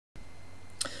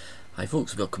Hi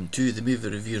folks, welcome to the Movie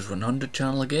Reviews 100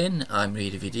 channel again. I'm Ray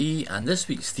DVD and this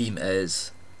week's theme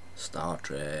is Star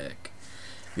Trek.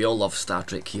 We all love Star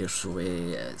Trek here, so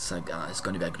it's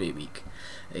going to be a great week.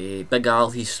 Big Al,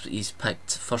 he's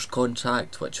picked First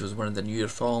Contact, which was one of the newer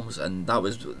films, and that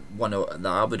was one that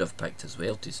I would have picked as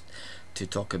well to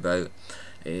talk about.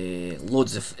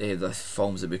 Loads of the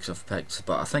films that we could have picked,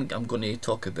 but I think I'm going to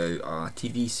talk about a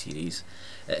TV series.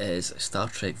 It is Star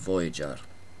Trek Voyager.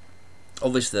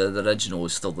 Obviously the original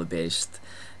is still the best.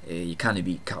 You can't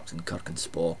beat Captain Kirk and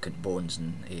Spock and Bones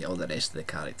and all the rest of the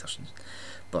characters,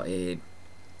 but it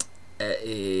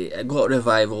got a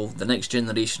revival. The Next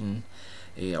Generation,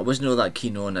 I wasn't all that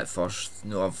keen on at first.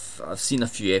 No, I've seen a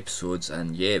few episodes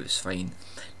and yeah, it was fine.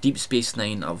 Deep Space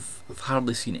Nine, I've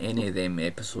hardly seen any of them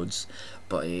episodes,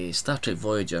 but Star Trek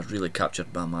Voyager really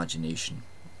captured my imagination.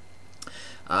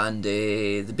 And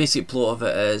the basic plot of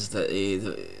it is that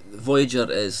the Voyager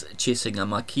is chasing a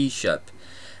Maquis ship,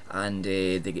 and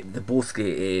they both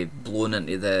get blown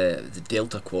into the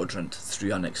Delta Quadrant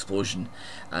through an explosion,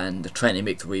 and they're trying to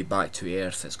make their way back to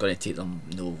Earth. It's going to take them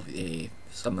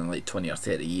something like 20 or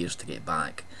 30 years to get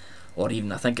back, or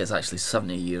even I think it's actually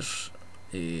 70 years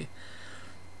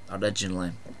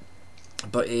originally.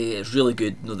 But it's really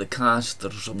good. The cast,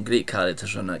 there's some great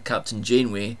characters in it. Captain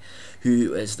Janeway,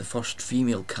 who is the first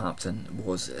female captain,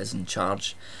 is in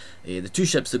charge. The two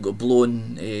ships that got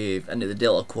blown into the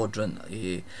Delta Quadrant,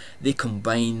 they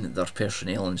combine their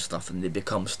personnel and stuff, and they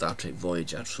become Star Trek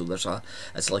Voyager. So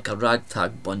it's like a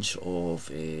ragtag bunch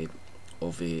of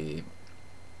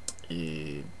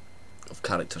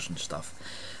characters and stuff.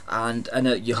 And in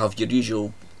it you have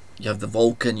you have the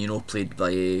Vulcan, played by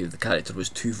the character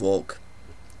was Tuvok.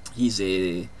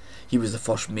 He was the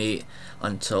first mate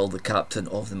until the captain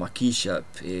of the Maquis ship,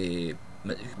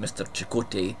 Mr.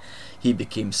 Chakotay, he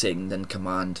became second in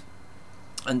command.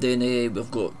 And then we've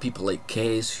got people like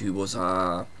Kez, who was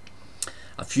a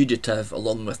fugitive,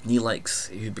 along with Neelix,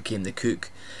 who became the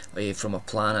cook from a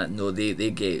planet.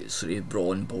 They get sort of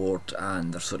brought on board,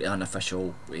 and they're sort of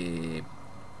unofficial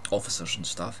officers and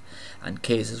stuff. And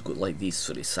Kez has got like these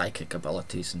sort of psychic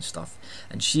abilities and stuff,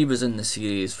 and she was in the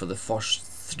series for the first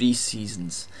 3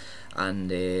 seasons, and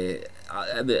they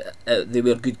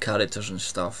were good characters and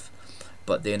stuff.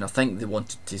 But then I think they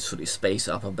wanted to sort of spice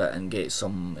it up a bit and get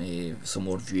some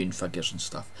more viewing figures and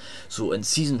stuff. So in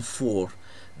season 4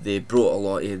 they brought a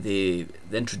lot of they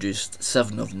introduced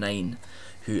 7 of 9,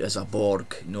 who is a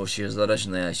Borg. She was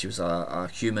originally a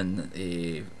human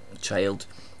child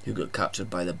who got captured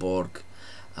by the Borg,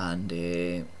 and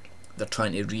they're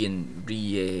trying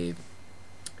to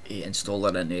install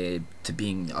her into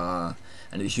being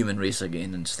into the human race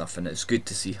again and stuff. And it's good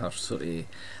to see her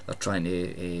they're trying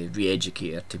to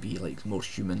re-educate her to be like more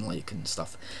human-like and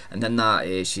stuff. And then that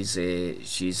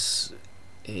she's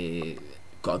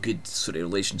got a good sort of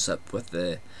relationship with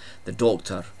the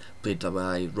Doctor, played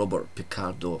by Robert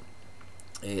Picardo.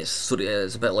 It's a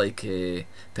bit like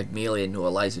Pygmalion,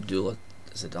 Eliza Doolittle.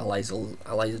 Is it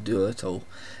Eliza Doolittle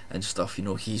and stuff?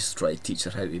 He's trying to teach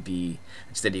her how to be,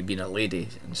 instead of being a lady,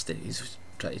 he's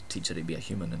trying to teach her to be a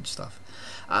human and stuff.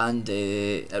 And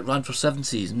it ran for 7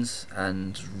 seasons,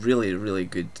 and really, really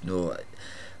good.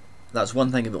 That's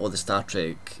one thing about all the Star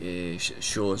Trek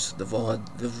shows. Their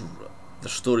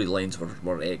storylines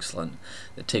were excellent.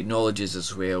 The technologies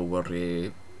as well were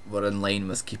in line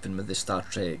with keeping with the Star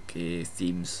Trek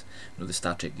themes, the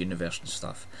Star Trek universe and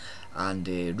stuff. And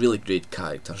really great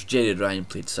characters. Jerry Ryan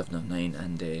played 7 of 9,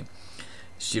 and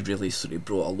she really sort of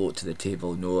brought a lot to the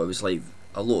table. It was like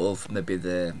a lot of maybe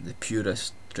the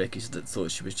purist Trekkies that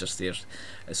thought she was just there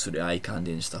as sort of eye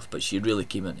candy and stuff, but she really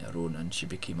came into her own and she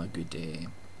became a good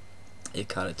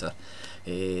character.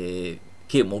 Kate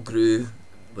Mulgrew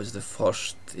was the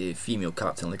first female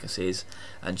captain, like I says,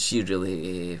 and she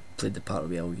really played the part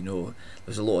well.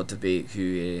 There's a lot of debate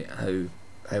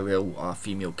how well a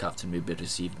female captain would be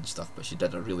received and stuff, but she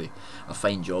did a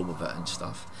fine job of it and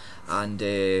stuff. And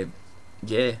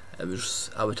yeah,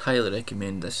 I would highly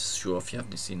recommend this show if you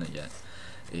haven't seen it yet.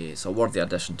 It's a worthy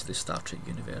addition to the Star Trek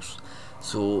universe.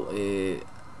 So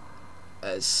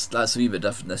that's a wee bit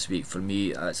different this week for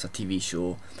me. It's a TV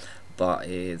show, but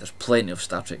there's plenty of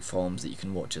Star Trek films that you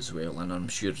can watch as well, and I'm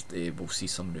sure we'll see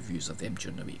some reviews of them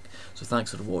during the week. So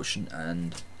thanks for watching,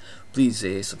 and please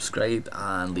subscribe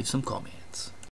and leave some comments.